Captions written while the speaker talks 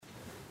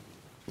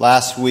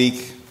Last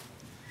week,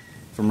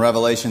 from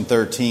Revelation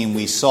 13,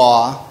 we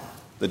saw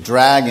the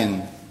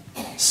dragon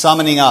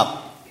summoning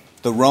up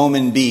the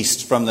Roman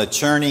beast from the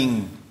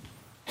churning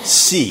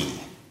sea,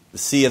 the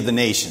sea of the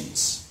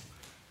nations.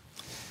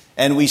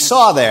 And we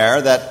saw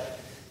there that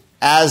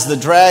as the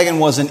dragon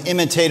was an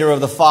imitator of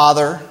the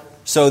Father,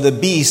 so the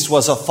beast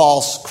was a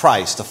false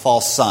Christ, a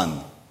false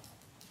son.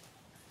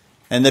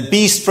 And the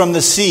beast from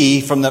the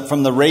sea, from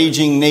the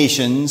raging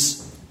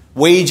nations,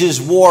 wages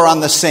war on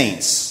the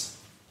saints.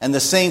 And the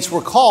saints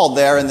were called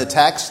there in the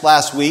text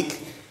last week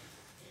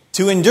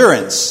to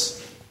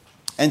endurance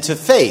and to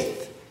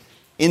faith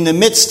in the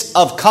midst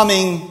of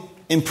coming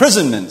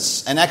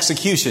imprisonments and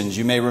executions.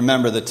 You may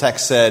remember the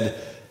text said,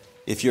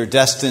 if you're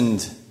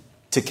destined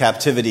to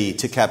captivity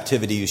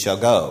you shall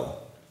go.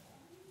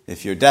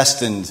 If you're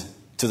destined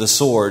to the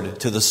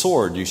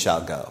sword you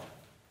shall go.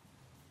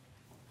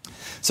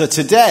 So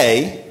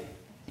today,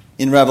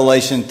 in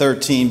Revelation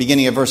 13,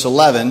 beginning at verse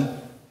 11,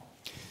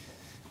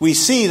 we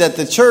see that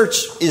the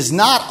church is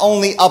not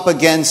only up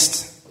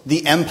against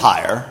the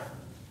empire,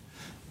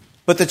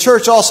 but the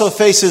church also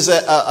faces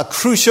a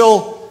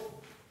crucial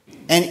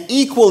and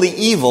equally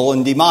evil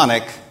and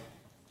demonic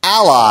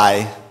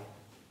ally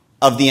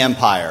of the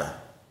empire,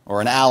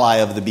 or an ally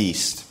of the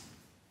beast.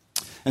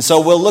 And so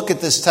we'll look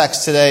at this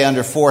text today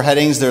under 4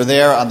 headings. They're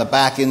there on the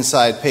back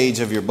inside page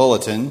of your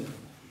bulletin.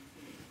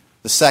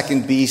 The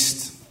second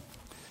beast,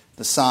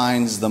 the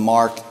signs, the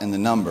mark, and the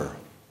number.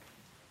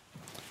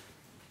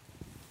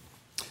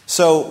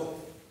 So,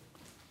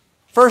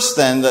 first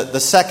then, the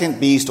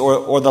second beast,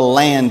 or the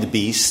land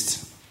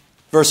beast.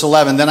 Verse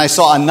 11, then I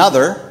saw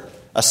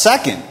a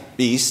second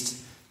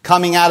beast,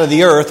 coming out of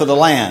the earth or the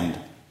land.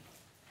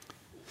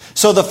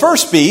 So the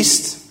first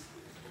beast,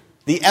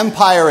 the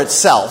empire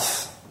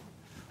itself,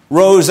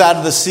 rose out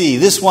of the sea.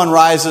 This one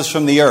rises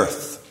from the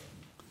earth.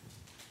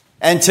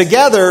 And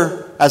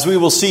together, as we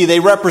will see,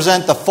 they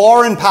represent the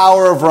foreign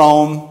power of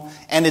Rome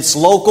and its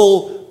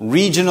local,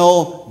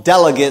 regional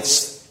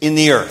delegates in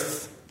the earth.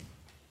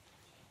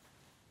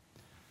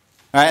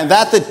 All right, and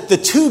that the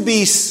two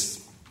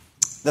beasts,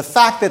 the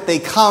fact that they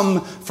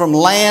come from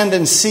land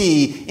and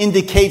sea,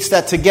 indicates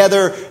that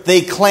together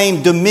they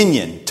claim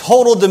dominion,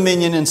 total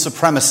dominion and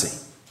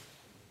supremacy.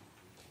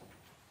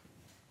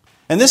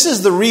 And this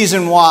is the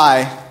reason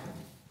why,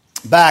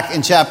 back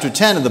in chapter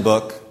 10 of the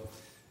book,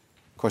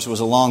 of course it was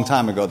a long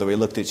time ago that we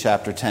looked at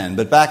chapter 10,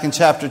 but back in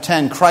chapter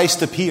 10,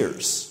 Christ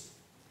appears.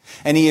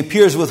 And he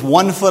appears with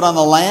 1 foot on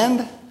the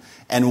land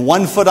and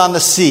 1 foot on the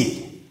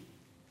sea.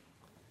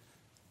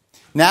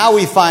 Now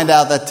we find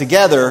out that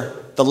together,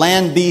 the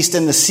land beast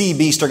and the sea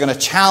beast are going to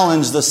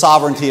challenge the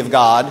sovereignty of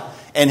God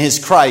and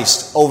his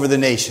Christ over the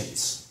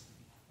nations.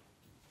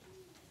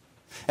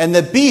 And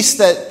the beast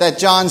that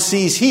John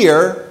sees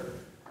here,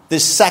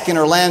 this second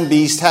or land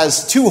beast,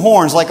 has 2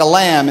 horns like a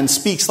lamb and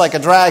speaks like a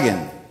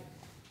dragon.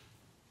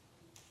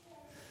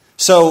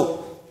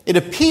 So it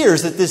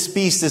appears that this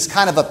beast is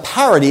kind of a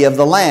parody of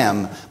the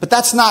lamb, but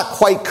that's not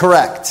quite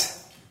correct.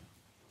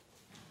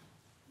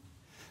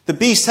 The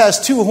beast has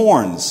 2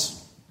 horns.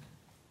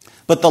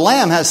 But the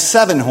lamb has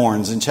 7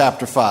 horns in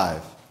chapter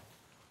 5.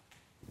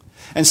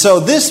 And so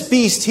this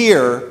beast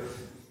here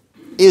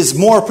is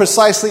more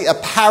precisely a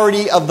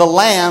parody of the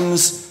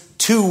lamb's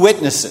 2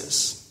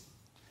 witnesses.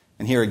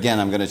 And here again,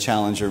 I'm going to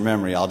challenge your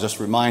memory. I'll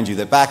just remind you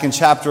that back in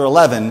chapter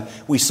 11,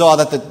 we saw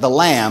that the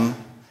lamb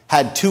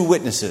had 2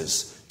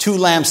 witnesses, 2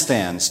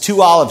 lampstands,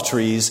 2 olive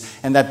trees,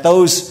 and that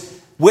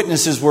those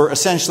witnesses were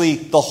essentially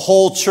the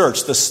whole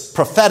church, the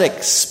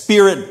prophetic,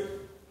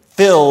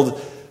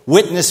 spirit-filled,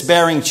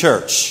 witness-bearing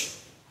church.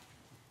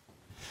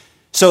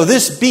 So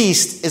this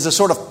beast is a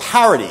sort of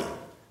parody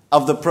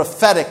of the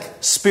prophetic,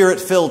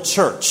 spirit-filled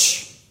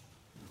church.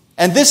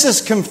 And this is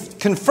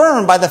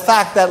confirmed by the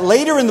fact that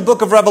later in the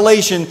book of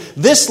Revelation,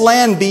 this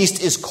land beast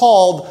is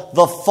called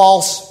the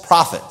false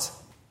prophet.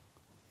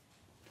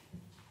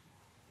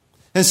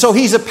 And so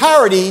he's a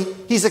parody,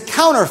 he's a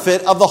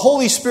counterfeit of the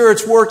Holy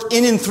Spirit's work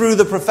in and through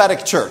the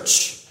prophetic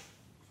church.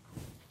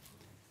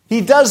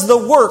 He does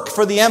the work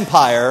for the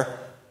empire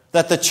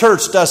that the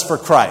church does for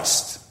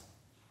Christ.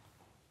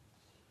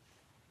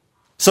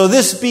 So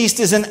this beast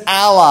is an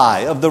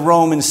ally of the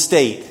Roman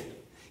state.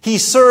 He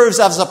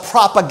serves as a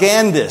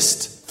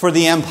propagandist for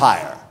the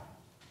empire.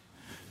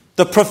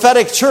 The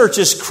prophetic church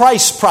is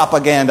Christ's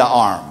propaganda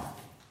arm.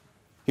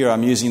 Here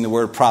I'm using the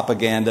word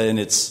propaganda in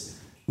its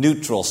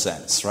neutral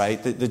sense, right?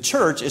 The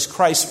church is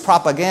Christ's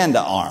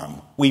propaganda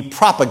arm. We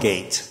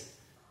propagate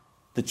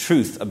the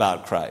truth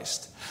about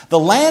Christ. The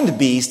land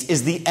beast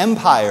is the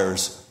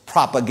empire's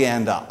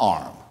propaganda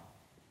arm.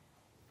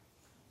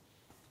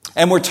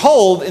 And we're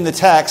told in the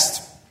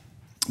text,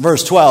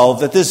 verse 12,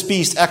 that this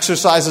beast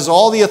exercises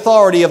all the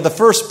authority of the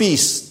first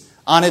beast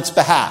on its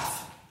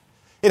behalf.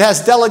 It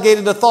has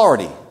delegated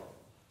authority.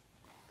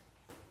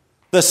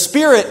 The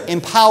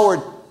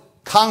Spirit-empowered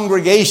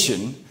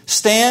congregation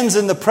stands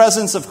in the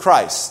presence of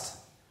Christ,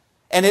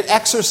 and it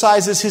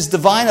exercises his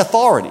divine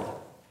authority.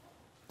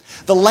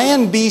 The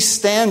land beast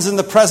stands in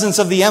the presence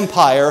of the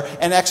empire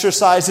and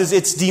exercises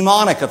its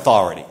demonic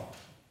authority.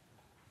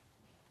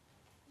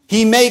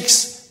 He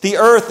makes the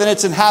earth and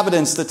its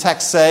inhabitants, the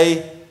text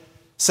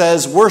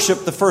says,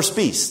 worship the first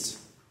beast.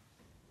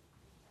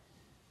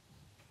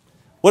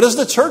 What does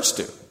the church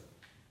do?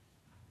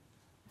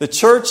 The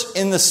church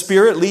in the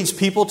Spirit leads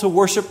people to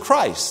worship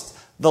Christ.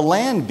 The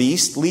land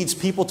beast leads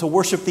people to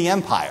worship the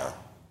empire.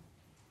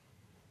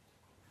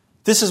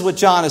 This is what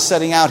John is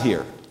setting out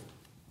here.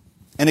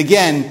 And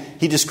again,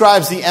 he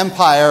describes the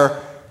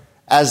empire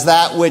as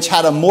that which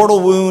had a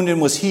mortal wound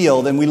and was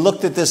healed. And we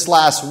looked at this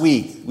last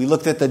week. We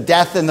looked at the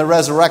death and the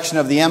resurrection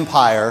of the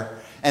empire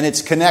and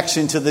its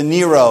connection to the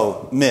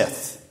Nero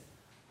myth.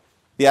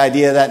 The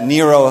idea that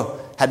Nero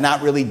had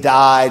not really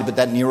died, but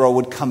that Nero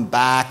would come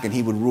back and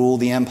he would rule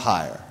the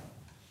empire.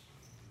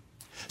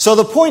 So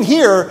the point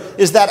here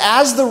is that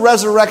as the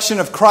resurrection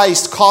of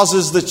Christ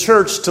causes the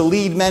church to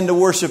lead men to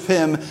worship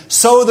him,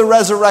 so the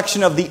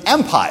resurrection of the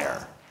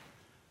empire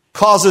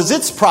causes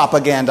its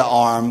propaganda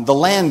arm, the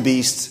land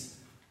beast,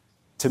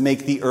 to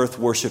make the earth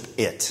worship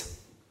it.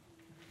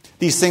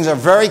 These things are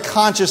very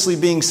consciously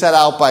being set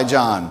out by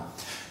John.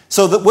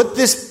 So that what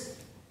this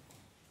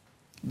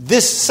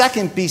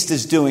second beast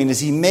is doing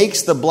is he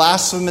makes the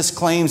blasphemous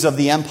claims of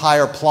the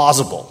empire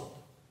plausible.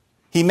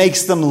 He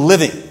makes them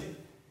living.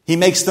 He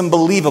makes them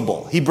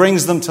believable. He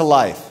brings them to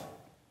life.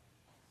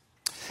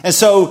 And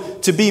so,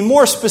 to be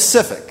more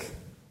specific,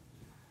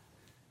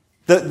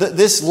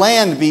 this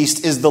land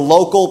beast is the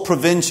local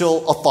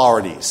provincial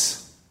authorities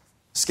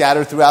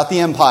scattered throughout the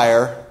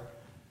empire,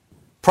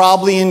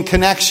 probably in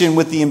connection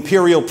with the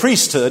imperial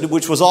priesthood,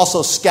 which was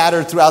also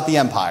scattered throughout the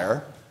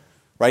empire,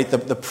 right?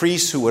 The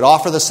priests who would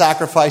offer the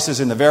sacrifices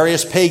in the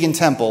various pagan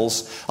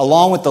temples,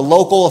 along with the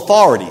local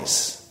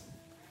authorities,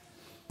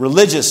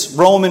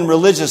 Roman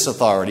religious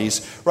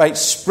authorities, right,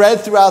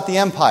 spread throughout the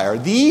empire.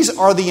 These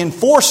are the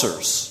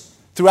enforcers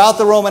throughout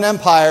the Roman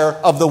Empire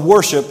of the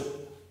worship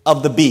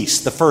of the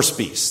beast, the first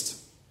beast.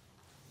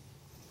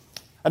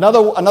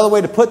 Another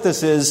way to put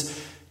this is,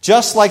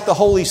 just like the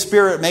Holy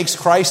Spirit makes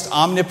Christ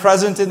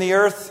omnipresent in the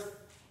earth,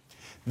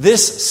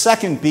 this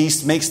second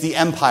beast makes the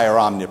empire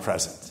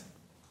omnipresent.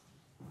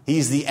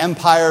 He's the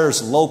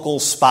empire's local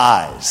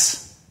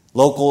spies,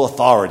 local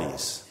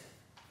authorities.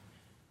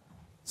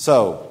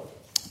 So,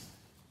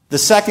 the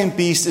second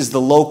beast is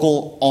the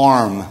local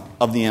arm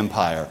of the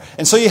empire.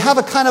 And so you have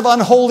a kind of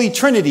unholy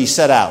trinity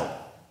set out,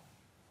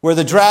 where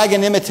the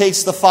dragon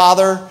imitates the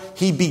Father,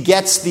 he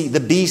begets the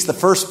beast, the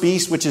first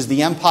beast, which is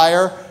the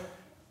empire.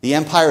 The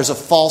empire is a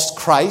false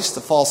Christ, a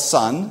false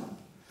son.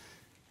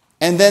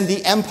 And then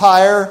the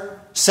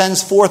empire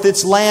sends forth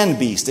its land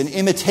beast, an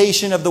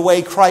imitation of the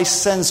way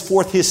Christ sends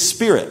forth his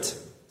Spirit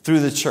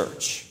through the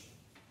church.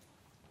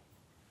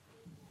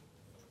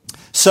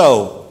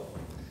 So,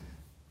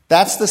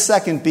 that's the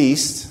second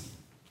beast.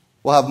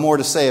 We'll have more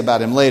to say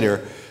about him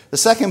later. The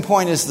second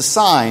point is the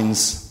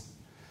signs.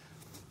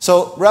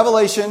 So,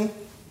 Revelation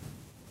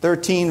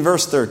 13,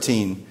 verse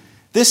 13.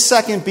 This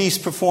second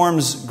beast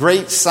performs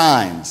great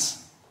signs.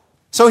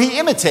 So he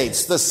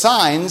imitates the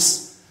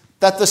signs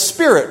that the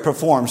Spirit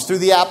performs through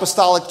the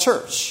apostolic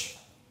church.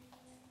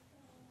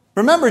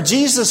 Remember,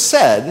 Jesus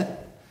said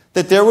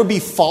that there would be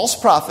false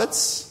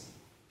prophets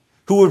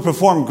who would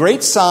perform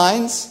great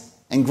signs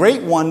and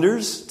great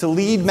wonders to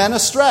lead men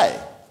astray.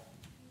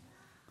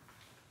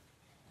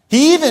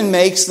 He even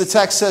makes, the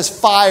text says,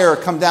 fire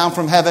come down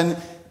from heaven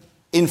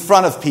in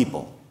front of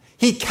people.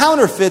 He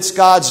counterfeits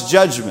God's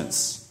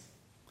judgments.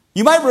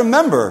 You might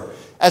remember,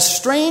 as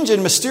strange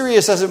and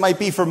mysterious as it might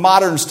be for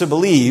moderns to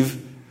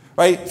believe,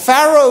 right?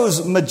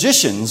 Pharaoh's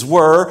magicians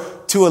were,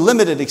 to a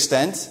limited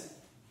extent,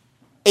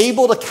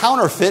 able to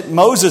counterfeit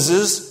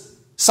Moses'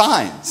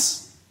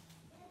 signs.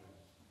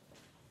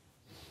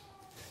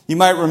 You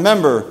might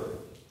remember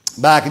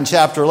back in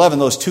chapter 11,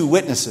 those two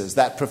witnesses,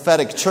 that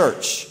prophetic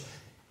church.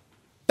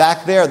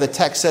 Back there, the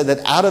text said that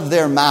out of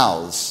their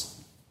mouths,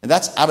 and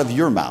that's out of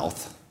your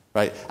mouth,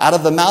 right? Out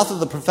of the mouth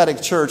of the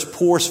prophetic church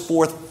pours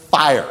forth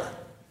fire.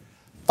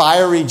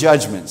 Fiery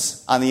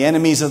judgments on the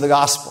enemies of the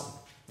gospel.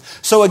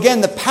 So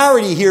again, the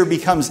parody here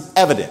becomes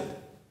evident.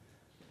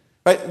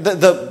 Right?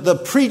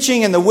 The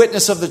preaching and the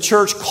witness of the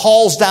church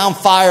calls down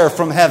fire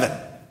from heaven.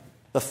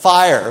 The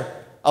fire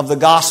of the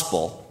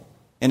gospel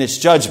in its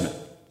judgment.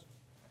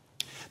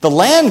 The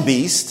land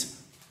beast,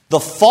 the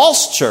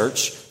false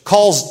church,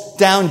 calls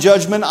down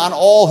judgment on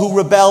all who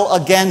rebel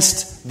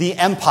against the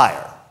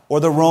empire or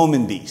the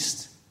Roman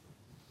beast.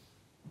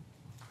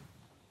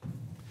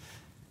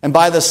 And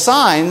by the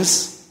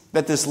signs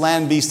that this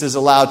land beast is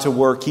allowed to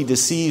work, he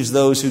deceives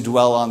those who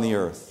dwell on the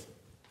earth.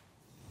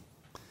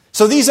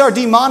 So these are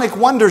demonic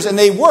wonders, and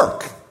they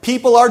work.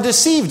 People are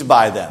deceived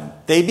by them.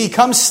 They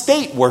become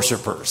state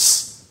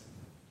worshipers.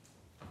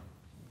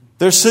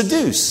 They're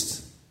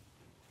seduced.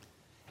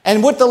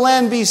 And what the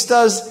land beast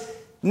does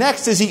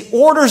next is he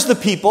orders the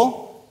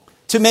people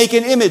to make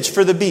an image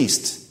for the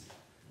beast.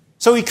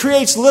 So he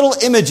creates little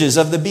images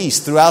of the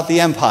beast throughout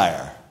the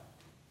empire.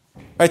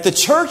 Right, the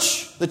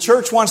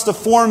church wants to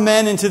form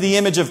men into the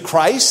image of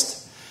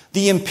Christ.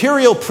 The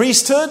imperial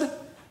priesthood,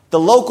 the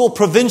local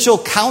provincial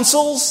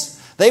councils,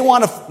 they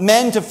want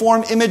men to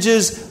form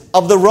images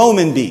of the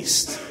Roman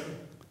beast.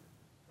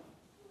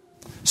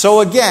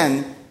 So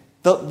again,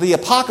 the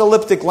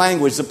apocalyptic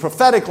language, the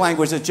prophetic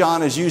language that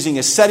John is using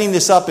is setting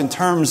this up in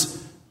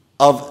terms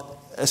of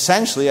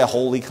essentially a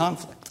holy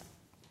conflict.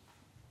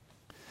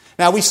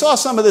 Now, we saw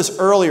some of this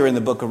earlier in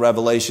the book of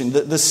Revelation.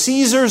 The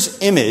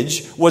Caesar's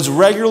image was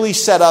regularly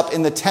set up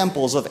in the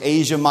temples of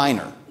Asia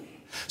Minor.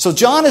 So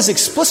John is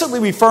explicitly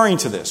referring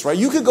to this, right?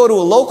 You could go to a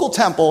local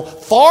temple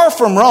far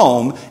from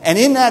Rome, and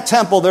in that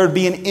temple there would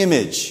be an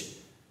image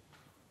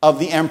of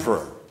the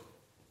emperor.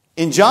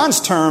 In John's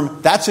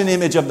term, that's an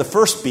image of the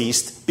first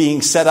beast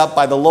being set up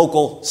by the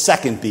local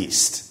second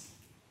beast.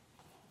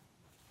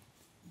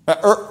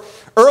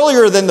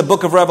 Earlier than the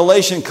book of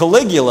Revelation,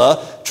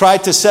 Caligula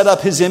tried to set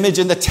up his image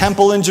in the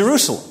temple in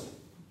Jerusalem.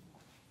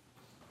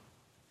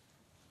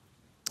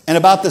 And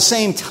about the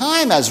same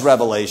time as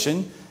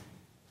Revelation,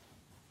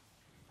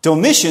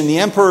 Domitian, the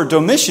Emperor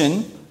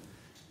Domitian,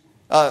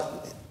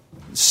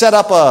 set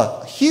up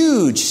a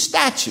huge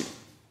statue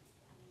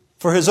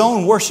for his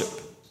own worship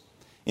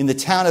in the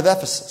town of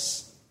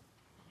Ephesus.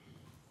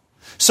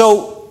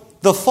 So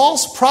the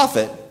false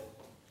prophet,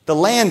 the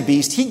land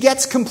beast, he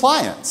gets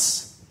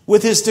compliance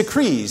with his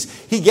decrees.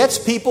 He gets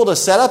people to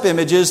set up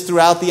images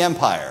throughout the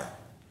empire.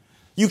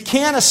 You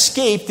can't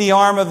escape the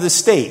arm of the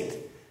state.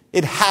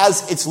 It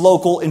has its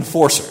local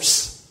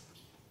enforcers.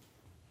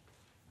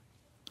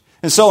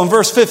 And so in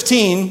verse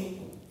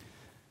 15,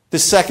 the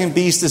second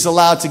beast is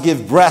allowed to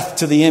give breath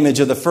to the image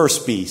of the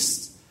first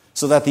beast,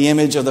 so that the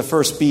image of the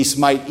first beast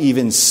might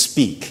even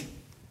speak.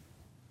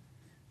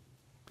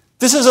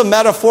 This is a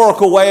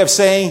metaphorical way of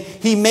saying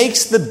he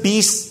makes the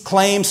beast's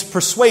claims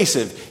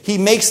persuasive. He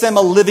makes them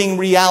a living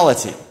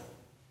reality.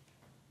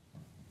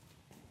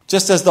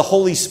 Just as the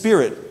Holy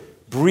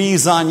Spirit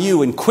breathes on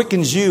you and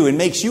quickens you and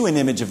makes you an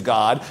image of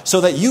God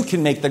so that you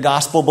can make the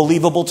gospel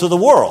believable to the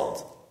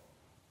world.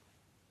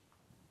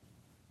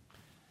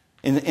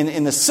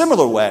 In a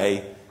similar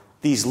way,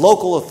 these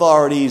local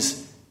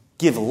authorities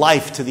give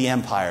life to the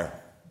empire.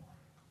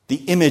 The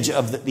image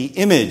of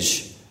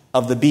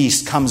the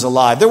beast comes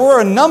alive. There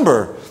were a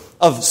number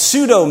of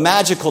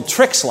pseudo-magical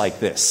tricks like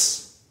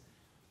this,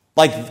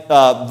 like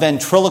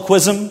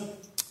ventriloquism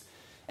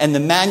and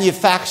the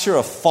manufacture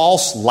of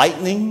false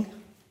lightning.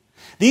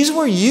 These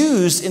were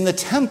used in the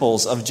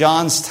temples of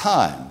John's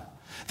time.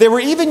 They were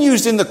even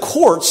used in the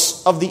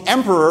courts of the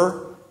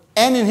emperor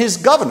and in his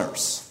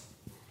governors.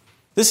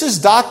 This is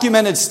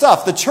documented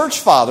stuff. The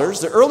church fathers,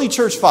 the early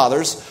church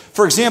fathers,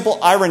 for example,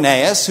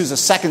 Irenaeus, who's a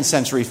 2nd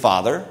century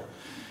father,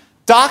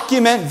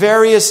 document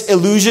various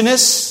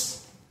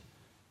illusionists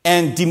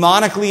and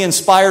demonically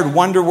inspired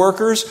wonder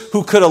workers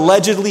who could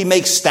allegedly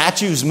make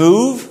statues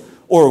move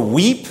or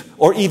weep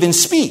or even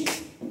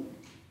speak.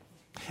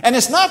 And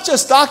it's not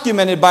just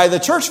documented by the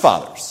church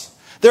fathers.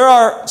 There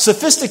are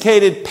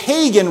sophisticated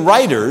pagan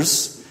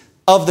writers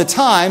of the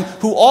time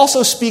who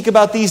also speak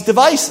about these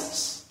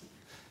devices.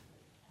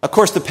 Of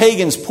course, the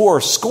pagans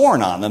pour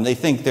scorn on them. They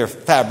think they're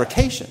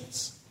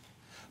fabrications.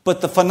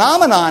 But the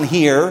phenomenon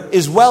here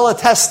is well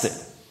attested.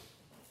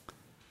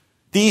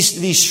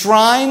 These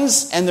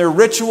shrines and their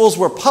rituals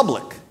were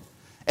public,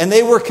 and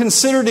they were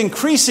considered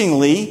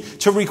increasingly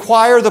to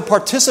require the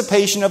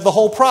participation of the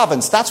whole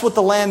province. That's what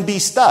the land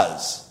beast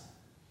does.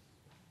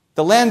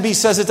 The land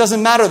beast says it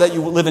doesn't matter that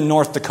you live in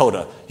North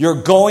Dakota.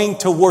 You're going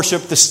to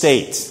worship the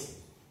state.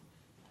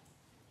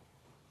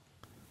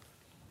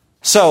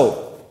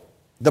 So,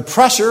 the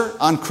pressure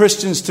on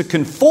Christians to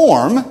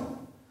conform,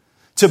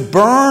 to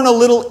burn a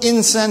little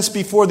incense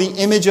before the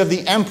image of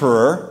the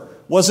emperor,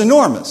 was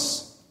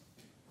enormous.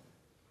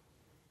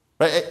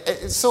 Right?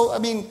 So,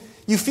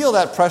 you feel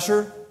that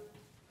pressure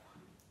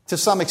to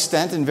some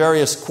extent in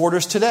various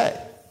quarters today.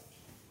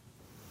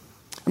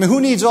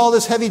 Who needs all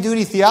this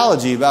heavy-duty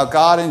theology about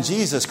God and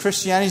Jesus?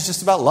 Christianity is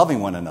just about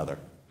loving one another.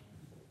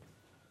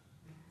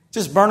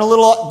 Just burn a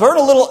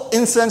little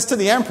incense to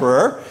the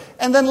emperor,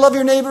 and then love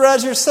your neighbor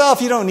as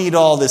yourself. You don't need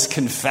all this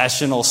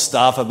confessional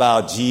stuff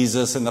about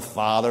Jesus and the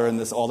Father and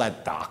all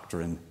that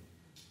doctrine.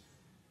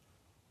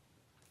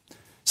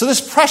 So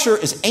this pressure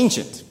is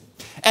ancient.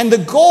 And the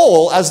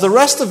goal, as the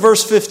rest of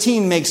verse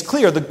 15 makes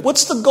clear,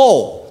 what's the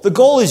goal? The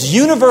goal is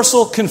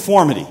universal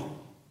conformity.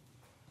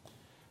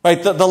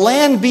 Right? The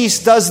land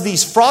beast does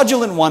these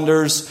fraudulent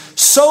wonders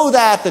so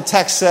that, the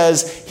text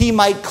says, he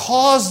might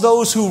cause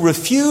those who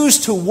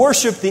refuse to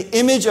worship the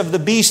image of the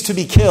beast to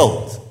be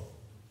killed.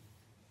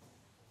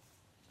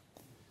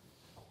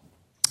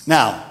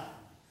 Now,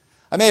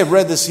 I may have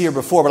read this here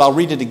before, but I'll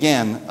read it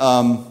again.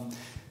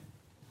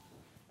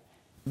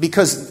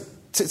 Because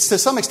to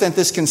some extent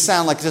this can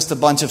sound like just a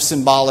bunch of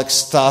symbolic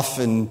stuff,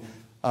 and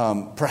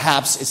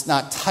perhaps it's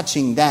not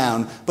touching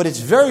down, but it's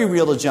very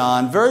real to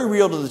John, very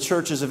real to the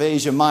churches of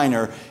Asia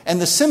Minor,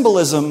 and the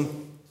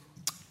symbolism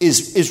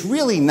is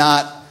really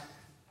not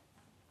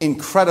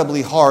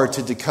incredibly hard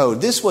to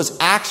decode. This was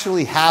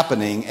actually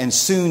happening and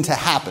soon to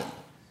happen.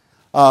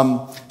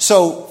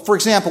 So, for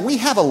example, we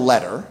have a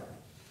letter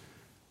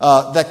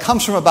that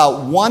comes from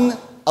about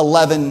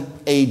 111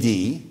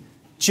 AD,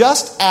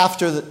 just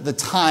after the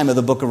time of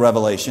the book of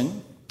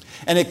Revelation,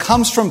 and it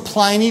comes from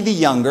Pliny the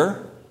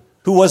Younger,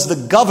 who was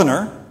the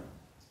governor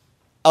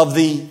of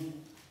the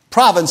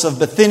province of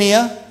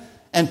Bithynia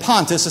and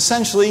Pontus,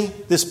 essentially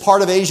this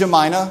part of Asia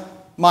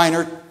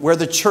Minor, where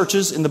the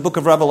churches in the book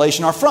of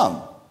Revelation are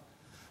from.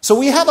 So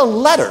we have a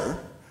letter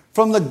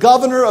from the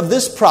governor of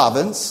this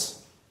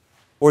province,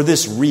 or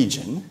this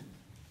region,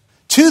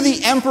 to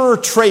the Emperor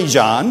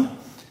Trajan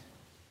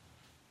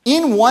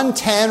in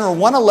 110 or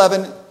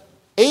 111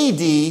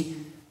 AD,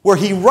 where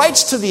he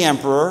writes to the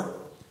emperor.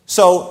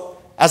 So,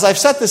 as I've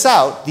set this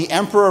out, the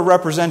emperor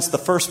represents the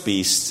first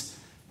beast.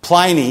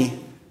 Pliny,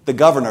 the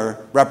governor,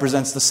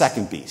 represents the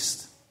second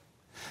beast.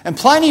 And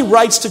Pliny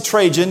writes to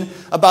Trajan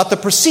about the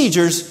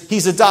procedures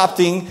he's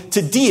adopting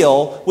to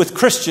deal with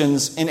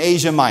Christians in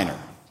Asia Minor.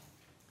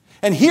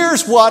 And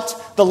here's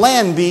what the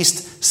land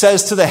beast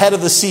says to the head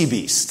of the sea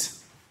beast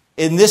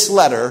in this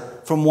letter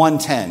from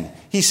 110.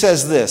 He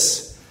says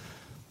this: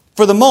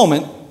 "For the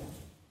moment,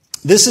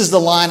 this is the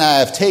line I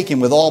have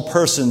taken with all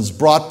persons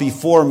brought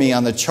before me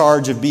on the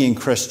charge of being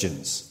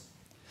Christians.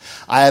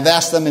 I have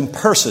asked them in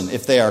person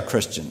if they are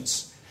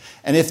Christians.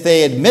 And if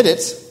they admit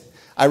it,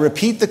 I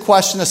repeat the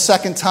question a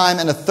second time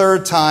and a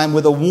third time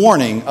with a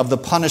warning of the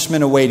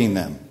punishment awaiting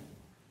them.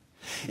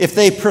 If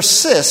they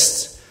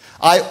persist,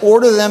 I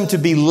order them to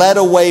be led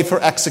away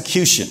for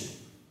execution.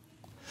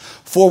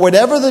 For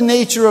whatever the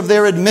nature of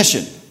their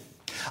admission,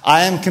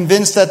 I am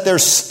convinced that their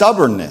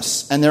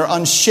stubbornness and their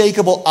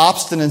unshakable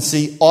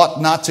obstinacy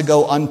ought not to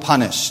go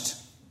unpunished.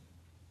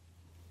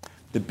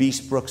 The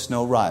beast brooks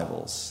no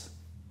rivals.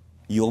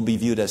 You'll be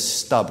viewed as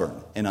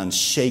stubborn and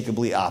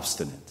unshakably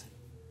obstinate."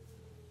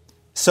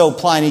 So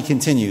Pliny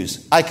continues,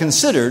 "I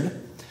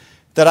considered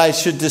that I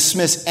should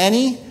dismiss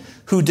any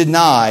who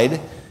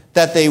denied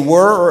that they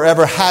were or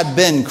ever had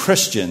been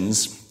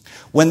Christians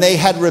when they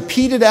had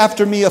repeated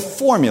after me a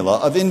formula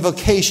of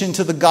invocation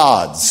to the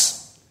gods,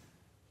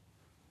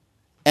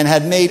 and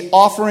had made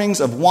offerings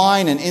of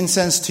wine and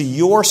incense to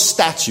your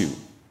statue,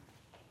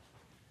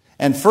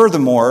 and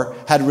furthermore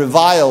had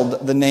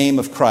reviled the name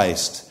of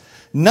Christ,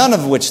 none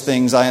of which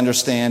things I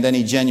understand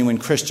any genuine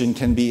Christian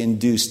can be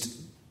induced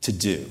to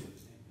do."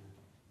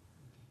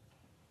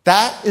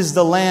 That is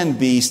the land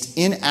beast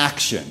in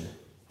action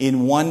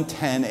in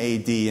 110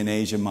 AD in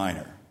Asia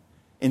Minor,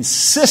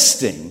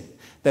 insisting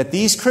that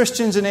these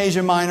Christians in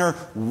Asia Minor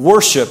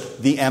worship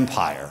the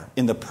empire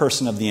in the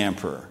person of the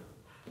emperor.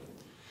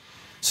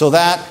 So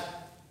that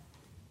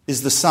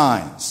is the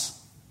signs.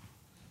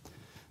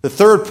 The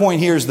third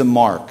point here is the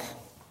mark.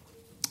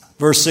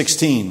 Verse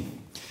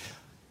 16.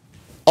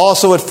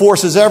 "Also it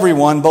forces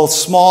everyone, both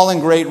small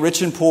and great,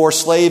 rich and poor,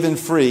 slave and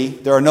free."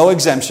 There are no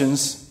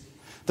exemptions.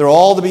 They're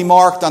all to be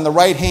marked on the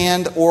right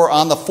hand or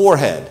on the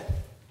forehead.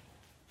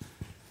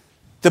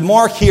 The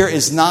mark here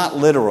is not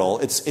literal.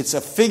 It's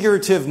a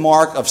figurative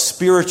mark of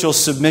spiritual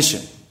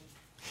submission.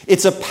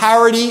 It's a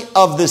parody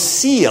of the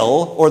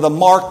seal or the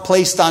mark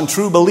placed on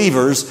true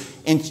believers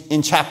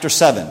in chapter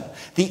 7.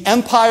 The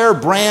empire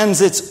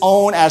brands its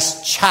own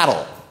as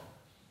chattel.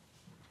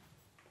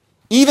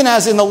 Even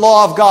as in the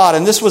law of God,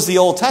 and this was the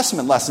Old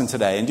Testament lesson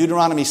today in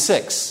Deuteronomy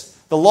 6,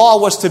 the law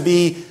was to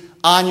be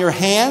on your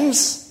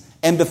hands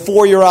and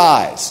before your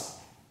eyes.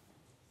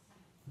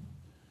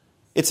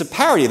 It's a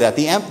parody of that.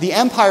 The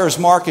empire's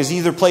mark is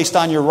either placed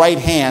on your right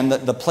hand,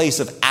 the place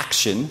of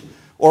action,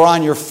 or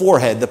on your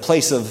forehead, the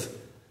place of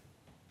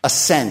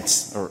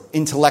assent or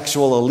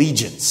intellectual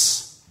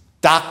allegiance,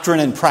 doctrine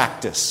and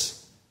practice.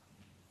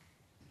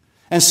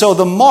 And so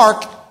the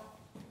mark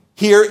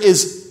here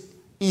is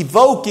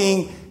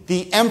evoking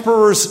the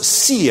emperor's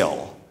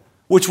seal,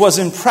 which was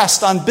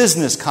impressed on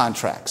business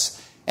contracts,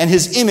 and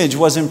his image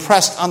was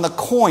impressed on the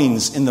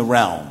coins in the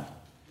realm.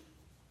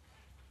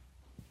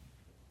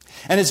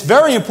 And it's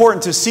very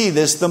important to see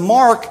this. The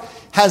mark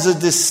has a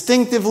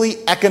distinctively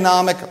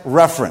economic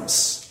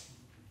reference.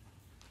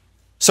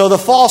 So the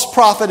false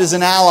prophet is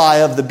an ally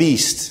of the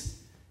beast.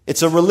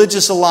 It's a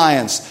religious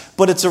alliance,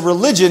 but it's a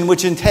religion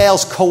which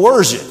entails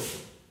coercion,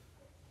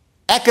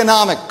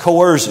 economic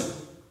coercion.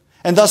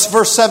 And thus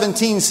verse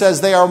 17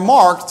 says they are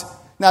marked.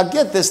 Now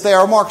get this, they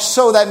are marked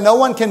so that no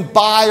one can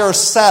buy or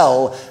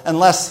sell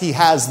unless he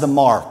has the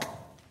mark.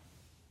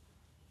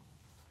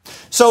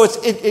 So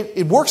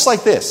it works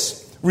like this.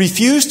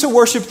 Refuse to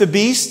worship the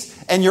beast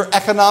and you're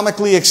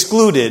economically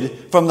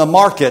excluded from the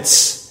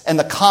markets and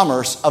the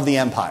commerce of the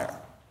empire.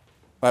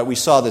 Right, we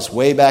saw this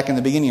way back in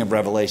the beginning of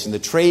Revelation. The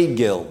trade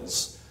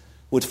guilds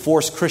would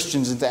force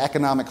Christians into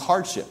economic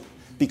hardship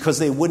because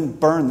they wouldn't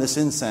burn this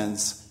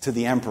incense to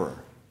the emperor.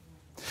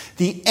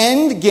 The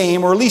end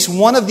game, or at least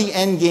one of the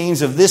end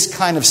games of this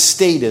kind of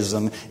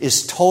statism,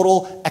 is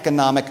total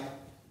economic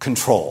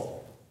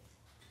control.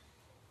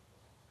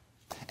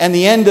 And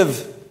the end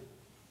of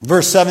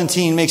verse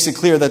 17 makes it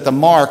clear that the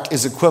mark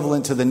is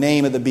equivalent to the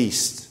name of the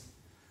beast,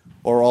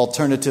 or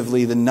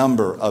alternatively, the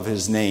number of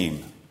his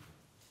name.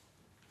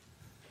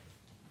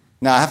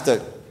 Now, I have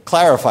to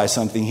clarify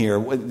something here.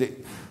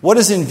 What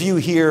is in view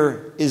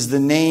here is the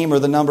name or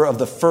the number of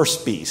the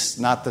first beast,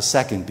 not the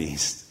second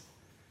beast.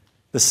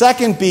 The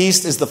second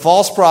beast is the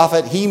false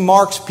prophet. He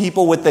marks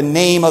people with the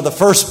name of the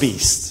first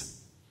beast.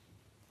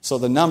 So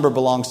the number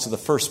belongs to the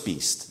first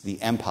beast,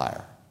 the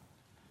empire.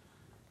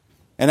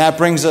 And that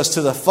brings us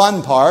to the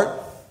fun part.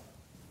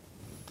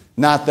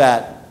 Not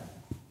that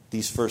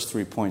these first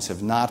 3 points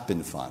have not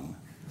been fun.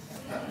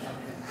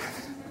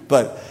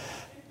 But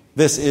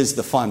this is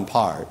the fun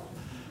part.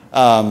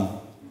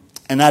 And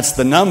that's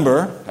the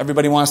number.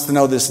 Everybody wants to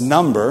know this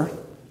number.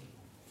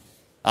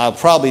 I'll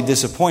probably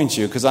disappoint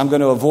you because I'm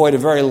going to avoid a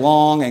very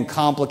long and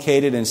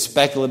complicated and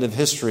speculative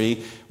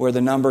history where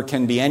the number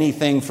can be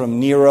anything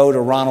from Nero to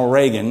Ronald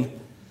Reagan.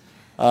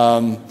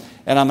 And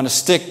I'm going to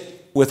stick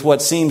with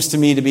what seems to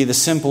me to be the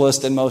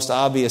simplest and most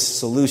obvious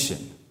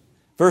solution.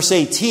 Verse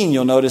 18,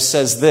 you'll notice,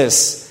 says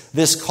this.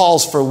 This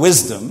calls for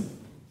wisdom.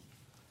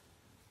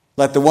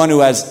 Let the one who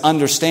has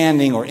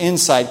understanding or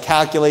insight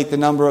calculate the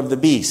number of the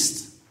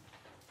beast.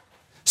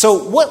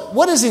 So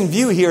what is in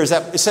view here is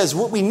that it says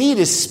what we need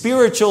is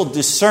spiritual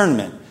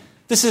discernment.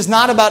 This is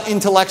not about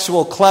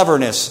intellectual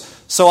cleverness.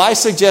 So I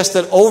suggest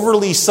that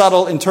overly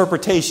subtle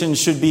interpretations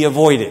should be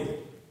avoided.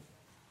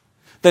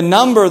 The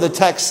number, the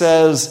text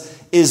says,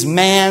 is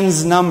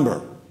man's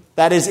number.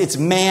 That is, it's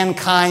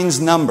mankind's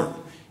number.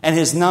 And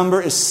his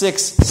number is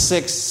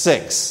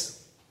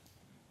 666.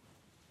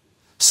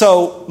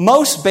 So,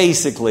 most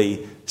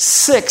basically,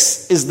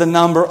 6 is the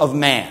number of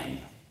man.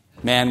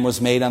 Man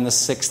was made on the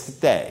 6th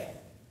day.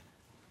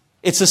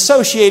 It's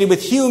associated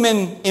with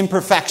human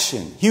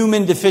imperfection,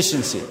 human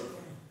deficiency.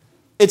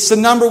 It's the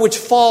number which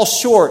falls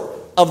short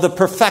of the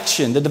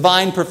perfection, the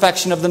divine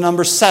perfection of the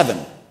number 7.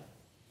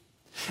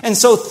 And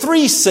so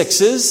 3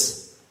 6s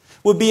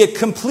would be a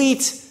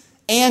complete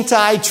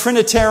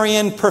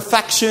anti-Trinitarian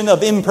perfection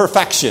of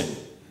imperfection.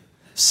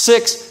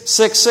 6,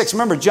 6, 6.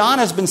 Remember, John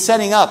has been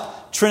setting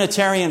up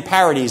Trinitarian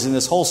parodies in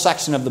this whole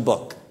section of the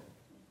book.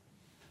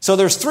 So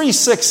there's 3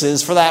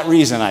 6s for that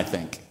reason, I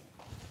think.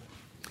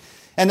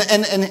 And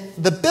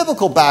the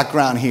biblical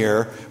background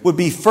here would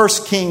be 1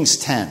 Kings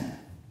 10.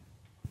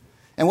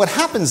 And what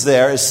happens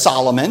there is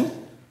Solomon,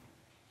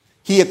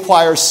 he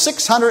acquires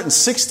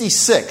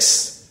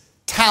 666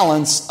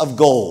 talents of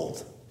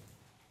gold.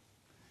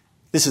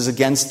 This is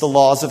against the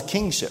laws of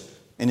kingship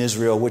in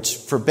Israel, which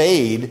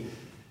forbade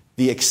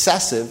the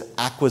excessive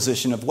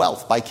acquisition of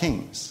wealth by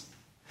kings.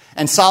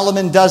 And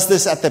Solomon does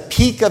this at the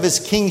peak of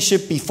his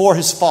kingship before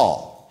his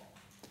fall.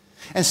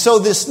 And so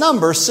this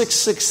number,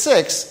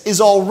 666,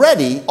 is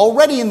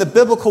already in the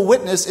biblical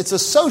witness, it's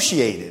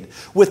associated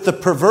with the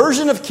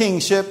perversion of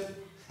kingship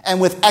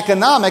and with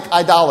economic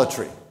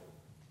idolatry,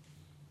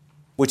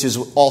 which is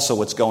also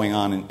what's going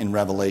on in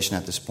Revelation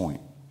at this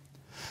point.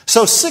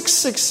 So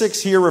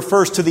 666 here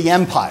refers to the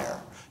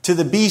empire, to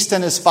the beast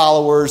and his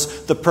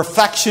followers, the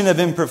perfection of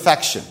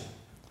imperfection.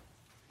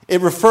 It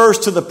refers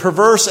to the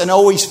perverse and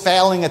always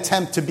failing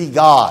attempt to be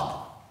God.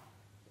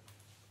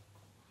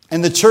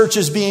 And the church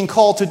is being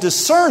called to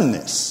discern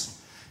this,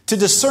 to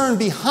discern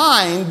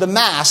behind the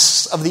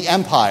masks of the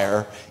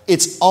empire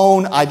its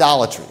own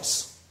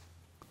idolatries.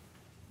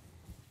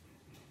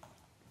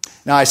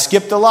 Now, I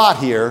skipped a lot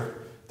here.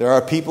 There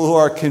are people who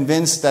are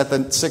convinced that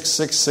the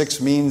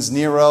 666 means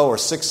Nero or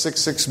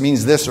 666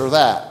 means this or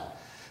that.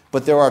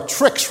 But there are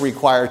tricks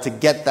required to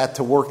get that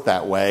to work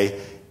that way.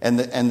 And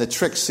the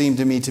tricks seem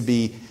to me to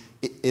be,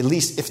 at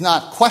least if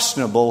not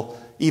questionable,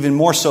 even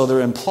more so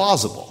they're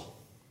implausible.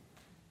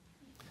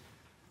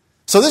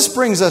 So this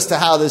brings us to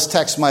how this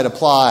text might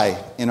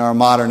apply in our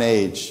modern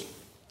age.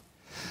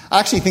 I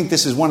actually think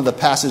this is one of the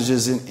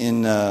passages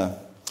in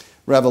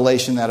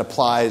Revelation that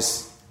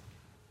applies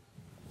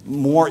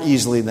more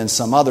easily than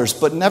some others,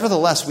 but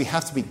nevertheless, we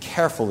have to be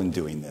careful in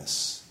doing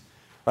this.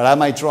 Right? I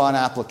might draw an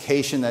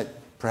application that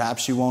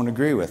perhaps you won't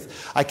agree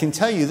with. I can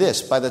tell you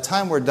this, by the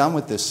time we're done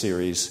with this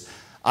series,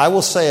 I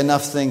will say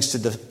enough things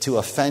to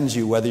offend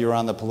you, whether you're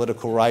on the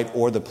political right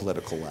or the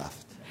political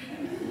left.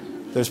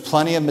 There's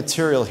plenty of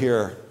material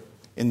here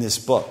in this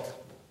book.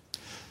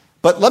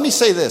 But let me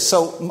say this.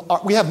 So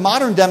we have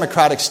modern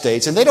democratic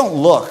states, and they don't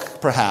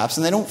look, perhaps,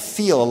 and they don't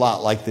feel a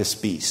lot like this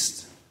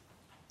beast.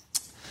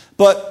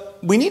 But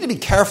we need to be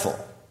careful.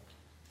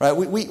 Right?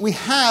 We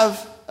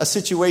have a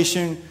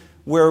situation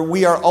where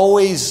we are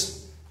always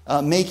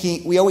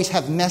we always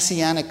have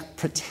messianic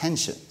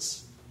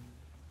pretensions.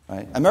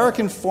 Right?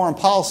 American foreign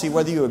policy,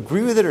 whether you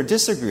agree with it or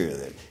disagree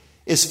with it,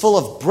 is full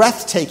of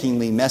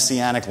breathtakingly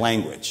messianic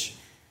language.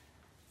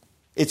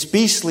 It's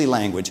beastly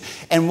language.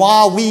 And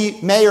while we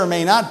may or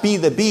may not be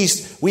the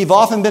beast, we've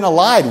often been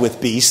allied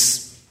with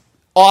beasts.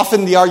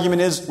 Often the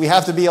argument is we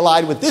have to be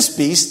allied with this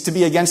beast to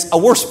be against a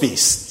worse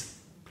beast.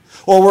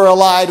 Or we're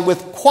allied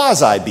with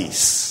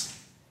quasi-beasts.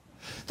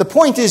 The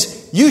point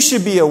is, you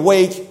should be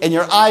awake and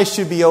your eyes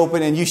should be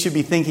open and you should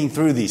be thinking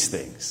through these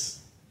things.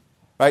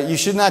 Right? You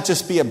should not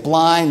just be a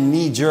blind,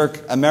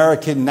 knee-jerk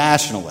American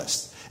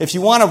nationalist. If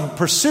you want to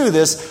pursue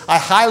this, I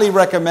highly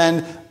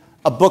recommend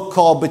a book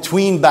called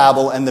Between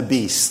Babel and the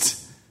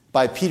Beast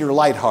by Peter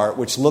Leithart,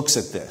 which looks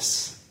at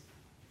this.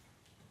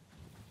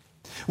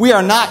 We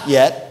are not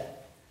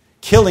yet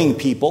killing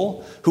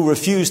people who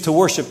refuse to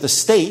worship the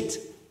state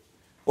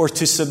or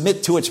to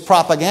submit to its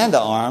propaganda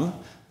arm,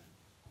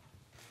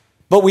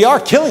 but we are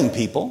killing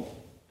people,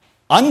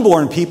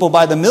 unborn people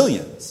by the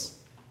millions.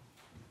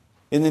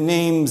 in the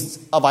names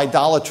of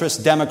idolatrous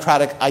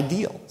democratic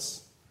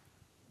ideals.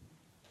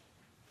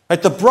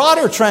 Right? The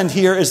broader trend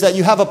here is that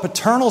you have a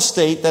paternal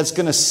state that's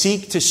going to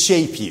seek to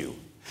shape you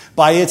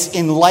by its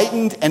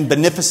enlightened and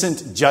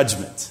beneficent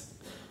judgment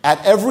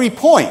at every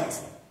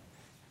point,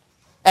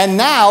 and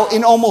now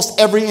in almost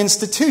every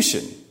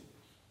institution,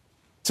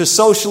 to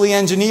socially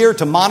engineer,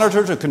 to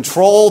monitor, to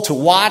control, to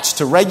watch,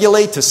 to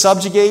regulate, to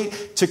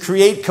subjugate, to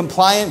create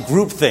compliant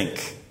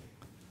groupthink.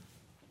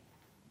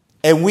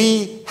 And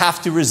we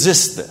have to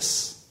resist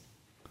this.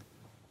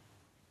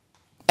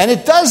 And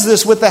it does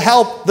this with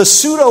the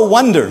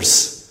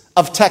pseudo-wonders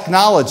of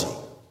technology,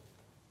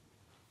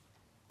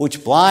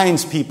 which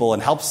blinds people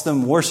and helps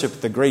them worship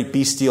the great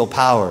bestial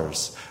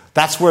powers.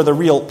 That's where the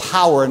real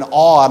power and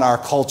awe in our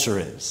culture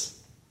is.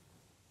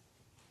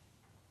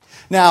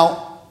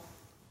 Now,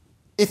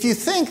 if you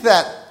think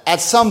that at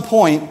some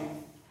point,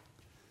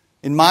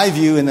 in my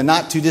view, in the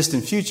not too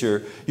distant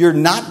future, you're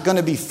not going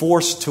to be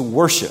forced to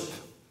worship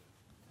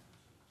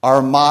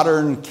our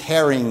modern,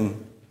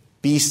 caring,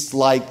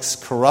 beast-like,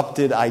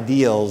 corrupted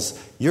ideals,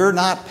 you're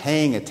not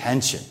paying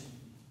attention.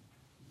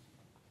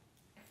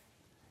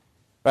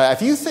 Right?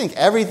 If you think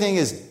everything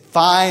is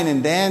fine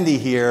and dandy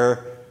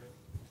here,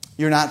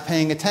 you're not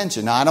paying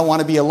attention. Now, I don't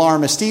want to be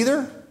alarmist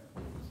either,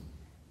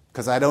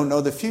 because I don't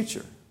know the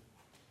future.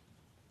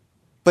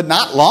 But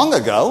not long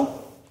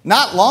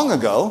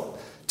ago,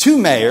 two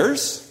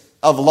mayors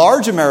of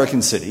large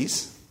American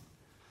cities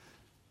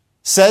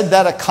said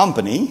that a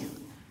company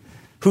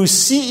whose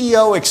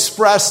CEO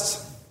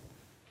expressed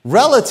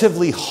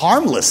relatively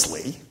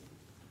harmlessly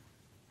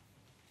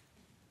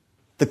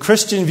the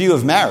Christian view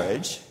of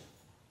marriage,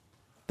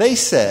 they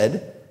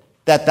said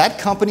that that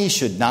company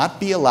should not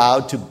be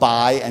allowed to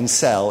buy and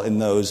sell in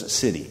those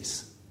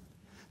cities.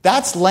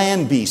 That's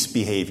land beast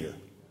behavior.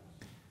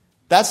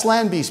 That's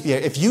land beast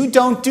behavior. If you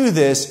don't do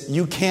this,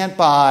 you can't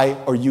buy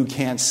or you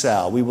can't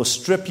sell. We will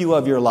strip you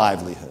of your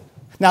livelihood.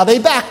 Now, they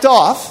backed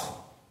off.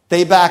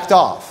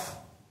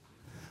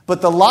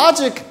 But the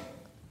logic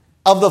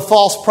of the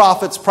false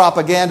prophet's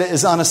propaganda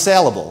is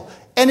unassailable.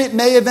 And it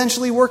may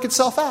eventually work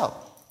itself out.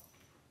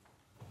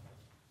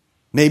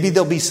 Maybe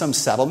there'll be some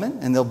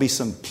settlement and there'll be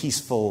some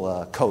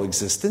peaceful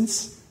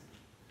coexistence.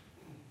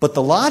 But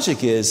the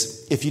logic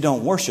is, if you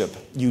don't worship,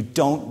 you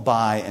don't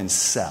buy and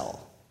sell.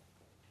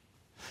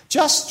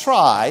 Just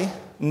try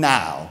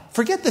now,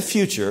 forget the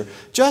future,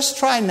 just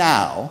try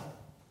now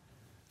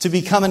to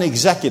become an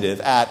executive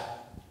at,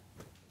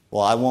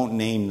 well, I won't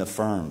name the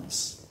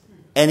firms,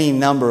 any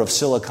number of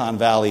Silicon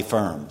Valley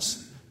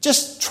firms.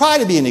 Just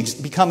try to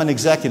become an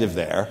executive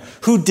there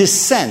who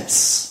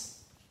dissents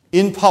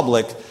in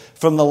public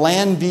from the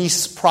land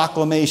beast's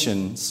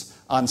proclamations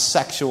on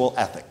sexual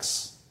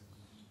ethics.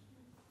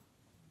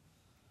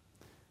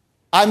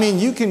 I mean,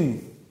 you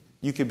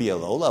could be a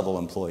low-level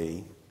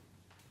employee,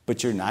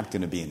 but you're not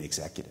going to be an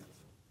executive.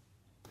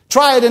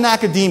 Try it in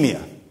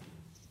academia.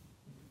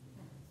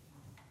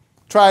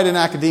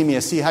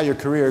 See how your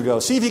career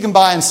goes. See if you can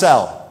buy and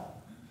sell.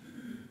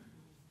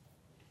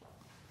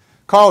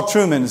 Carl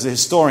Trueman is a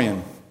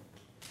historian.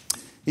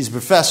 He's a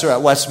professor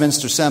at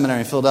Westminster Seminary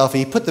in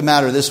Philadelphia. He put the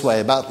matter this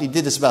way. He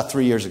did this about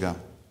 3 years ago.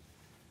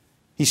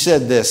 He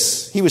said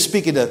this. He was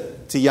speaking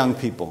to young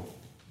people.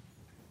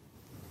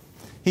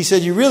 He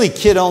said, "You really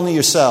kid only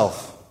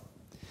yourself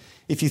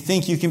if you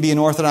think you can be an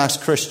Orthodox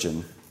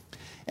Christian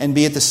and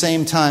be at the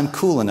same time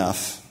cool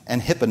enough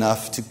and hip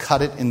enough to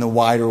cut it in the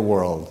wider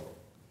world.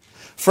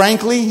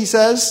 Frankly," he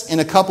says, "in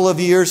a couple of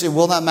years, it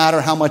will not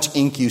matter how much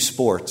ink you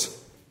sport,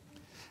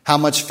 how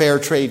much fair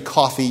trade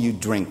coffee you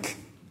drink,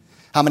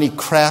 how many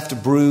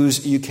craft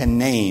brews you can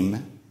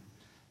name,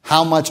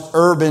 how much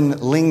urban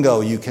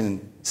lingo you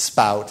can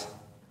spout,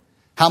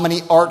 how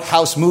many art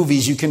house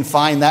movies you can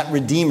find that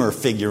Redeemer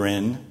figure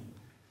in,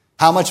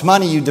 how much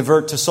money you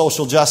divert to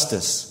social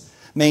justice.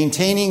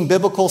 Maintaining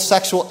biblical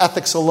sexual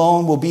ethics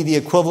alone will be the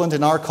equivalent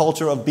in our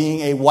culture of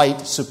being a white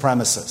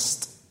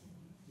supremacist."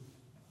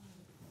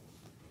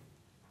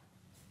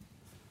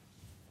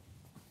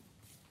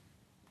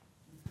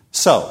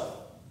 So,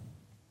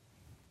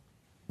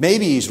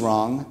 maybe he's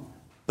wrong,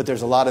 but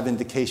there's a lot of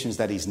indications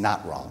that he's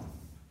not wrong.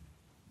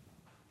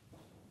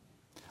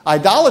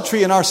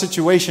 Idolatry in our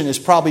situation is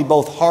probably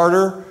both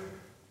harder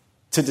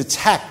to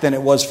detect than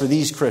it was for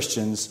these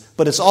Christians,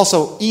 but it's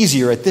also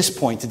easier at this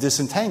point to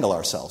disentangle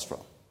ourselves from.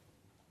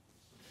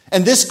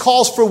 And this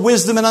calls for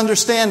wisdom and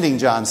understanding,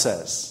 John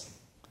says.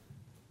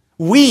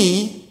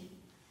 We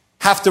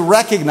have to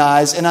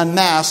recognize and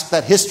unmask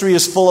that history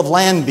is full of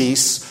land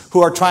beasts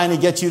who are trying to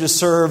get you to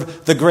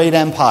serve the great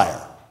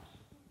empire.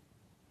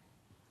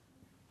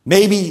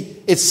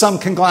 Maybe it's some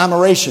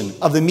conglomeration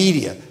of the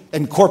media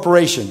and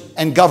corporation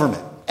and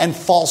government and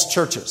false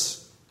churches.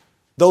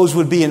 Those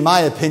would be, in my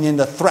opinion,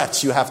 the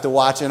threats you have to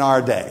watch in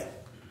our day.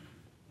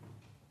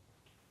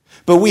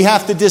 But we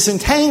have to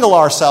disentangle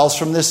ourselves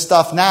from this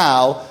stuff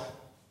now,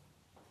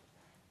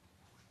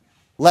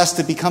 lest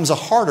it becomes a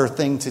harder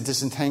thing to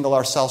disentangle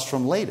ourselves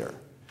from later.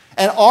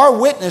 And our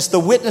witness, the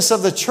witness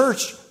of the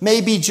church, may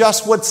be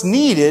just what's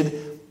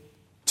needed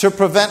to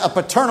prevent a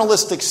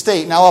paternalistic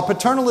state. Now, a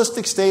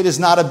paternalistic state is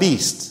not a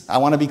beast. I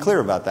want to be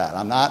clear about that.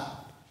 I'm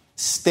not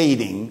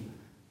stating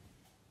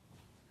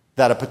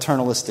that a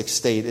paternalistic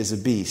state is a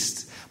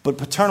beast. But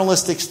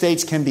paternalistic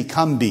states can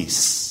become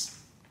beasts.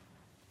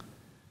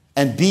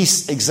 And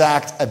beasts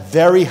exact a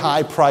very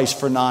high price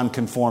for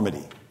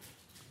nonconformity.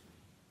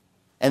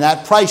 And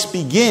that price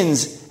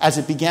begins, as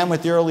it began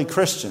with the early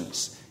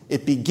Christians,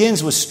 it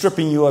begins with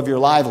stripping you of your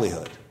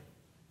livelihood.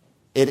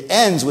 It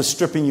ends with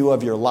stripping you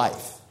of your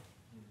life.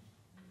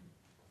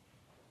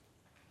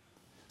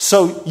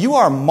 So you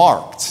are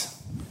marked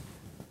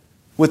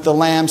with the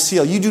Lamb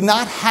seal. You do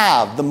not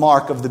have the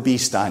mark of the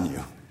beast on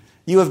you.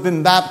 You have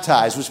been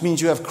baptized, which means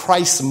you have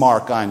Christ's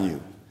mark on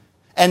you.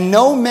 And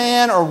no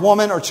man or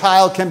woman or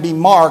child can be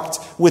marked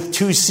with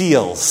two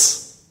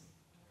seals.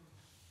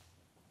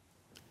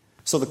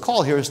 So the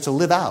call here is to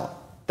live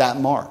out that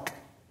mark.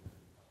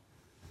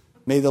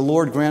 May the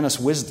Lord grant us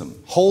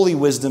wisdom, holy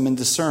wisdom and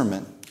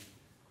discernment,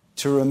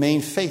 to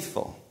remain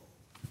faithful.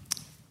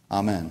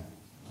 Amen.